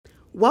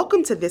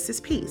Welcome to This is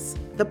Peace,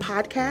 the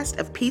podcast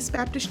of Peace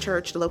Baptist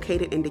Church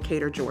located in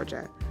Decatur,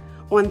 Georgia.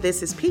 On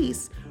This is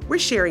Peace, we're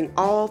sharing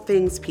all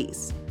things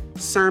peace,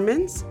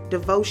 sermons,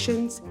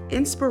 devotions,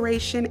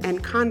 inspiration,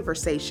 and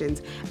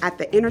conversations at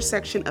the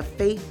intersection of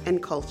faith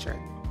and culture.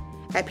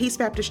 At Peace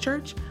Baptist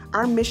Church,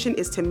 our mission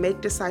is to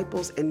make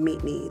disciples and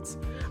meet needs.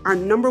 Our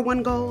number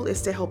one goal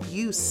is to help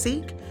you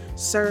seek,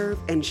 serve,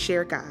 and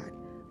share God.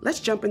 Let's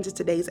jump into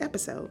today's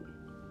episode.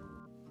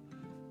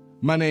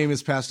 My name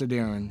is Pastor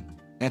Darren,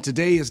 and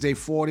today is day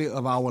 40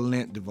 of our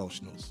Lent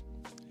Devotionals.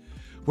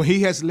 When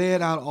he has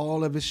led out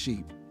all of his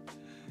sheep,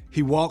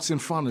 he walks in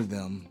front of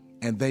them,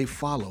 and they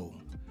follow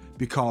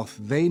because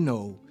they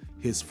know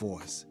his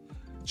voice.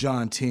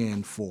 John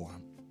 10:4.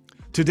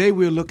 Today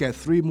we'll look at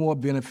 3 more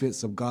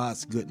benefits of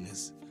God's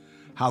goodness: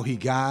 how he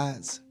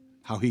guides,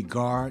 how he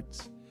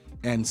guards,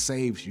 and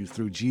saves you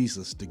through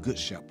Jesus, the Good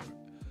Shepherd.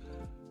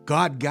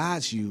 God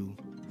guides you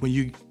when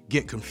you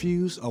get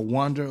confused or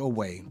wander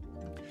away.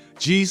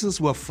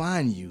 Jesus will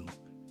find you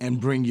and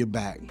bring you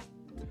back.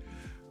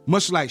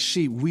 Much like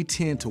sheep, we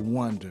tend to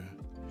wander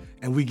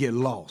and we get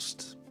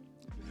lost.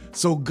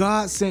 So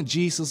God sent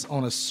Jesus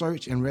on a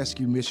search and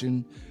rescue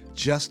mission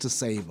just to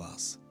save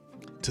us,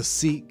 to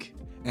seek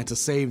and to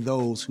save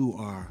those who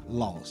are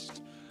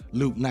lost.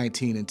 Luke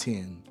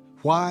 19:10.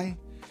 Why?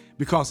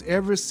 Because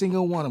every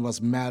single one of us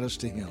matters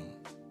to him.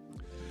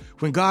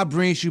 When God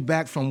brings you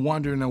back from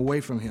wandering away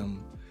from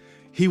him,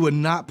 he will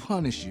not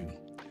punish you,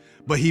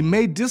 but he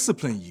may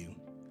discipline you.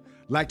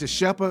 Like the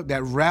shepherd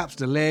that wraps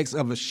the legs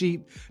of a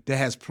sheep that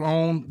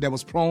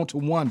was prone to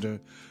wander,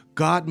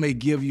 God may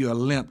give you a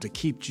limp to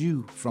keep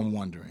you from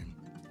wandering.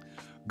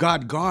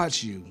 God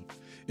guards you.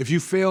 If you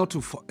fail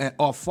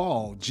or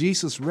fall,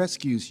 Jesus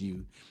rescues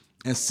you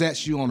and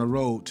sets you on a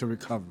road to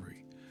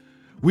recovery.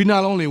 We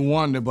not only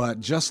wander, but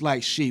just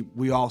like sheep,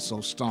 we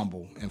also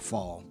stumble and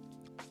fall.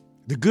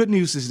 The good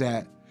news is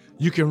that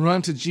you can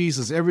run to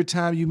Jesus every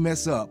time you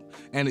mess up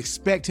and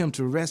expect him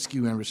to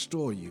rescue and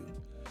restore you.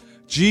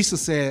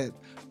 Jesus said,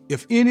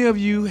 if any of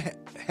you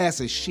has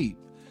a sheep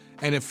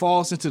and it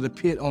falls into the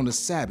pit on the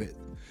Sabbath,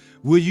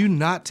 will you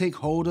not take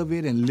hold of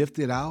it and lift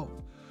it out?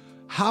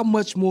 How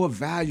much more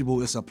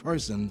valuable is a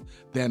person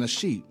than a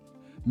sheep?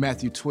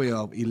 Matthew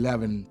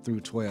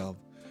 12:11-12.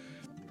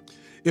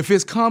 If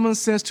it's common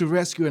sense to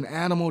rescue an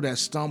animal that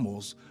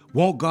stumbles,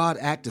 won't God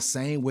act the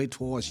same way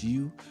towards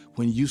you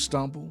when you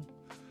stumble?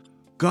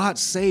 God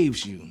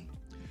saves you.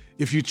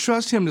 If you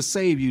trust him to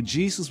save you,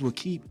 Jesus will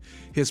keep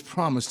his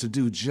promise to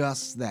do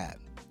just that.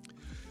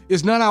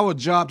 It's not our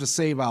job to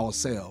save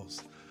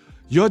ourselves.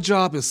 Your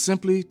job is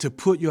simply to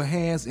put your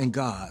hands in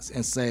God's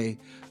and say,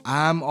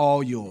 I'm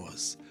all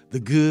yours, the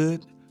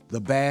good,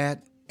 the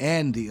bad,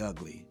 and the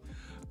ugly.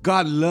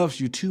 God loves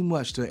you too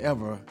much to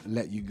ever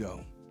let you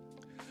go.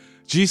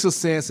 Jesus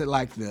says it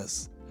like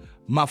this: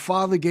 my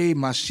Father gave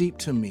my sheep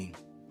to me.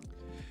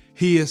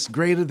 He is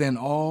greater than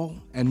all,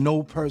 and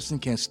no person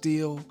can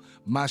steal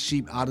my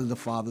sheep out of the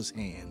Father's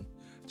hand.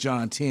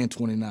 John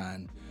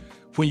 10:29.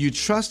 When you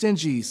trust in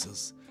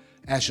Jesus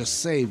as your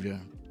Savior,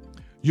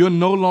 you're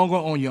no longer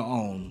on your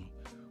own.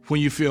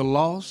 When you feel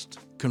lost,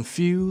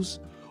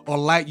 confused, or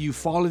like you've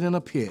fallen in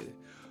a pit,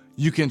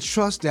 you can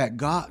trust that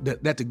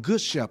that the Good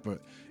Shepherd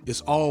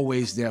is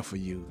always there for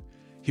you.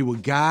 He will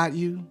guide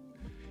you,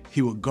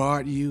 he will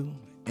guard you,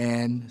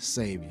 and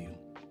save you.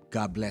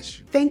 God bless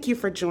you. Thank you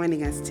for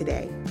joining us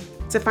today.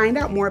 To find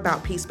out more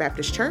about Peace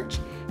Baptist Church,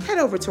 head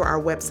over to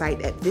our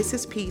website at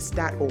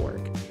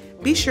thisispeace.org.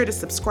 Be sure to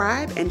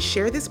subscribe and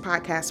share this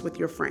podcast with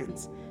your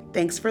friends.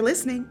 Thanks for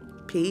listening.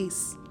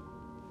 Peace.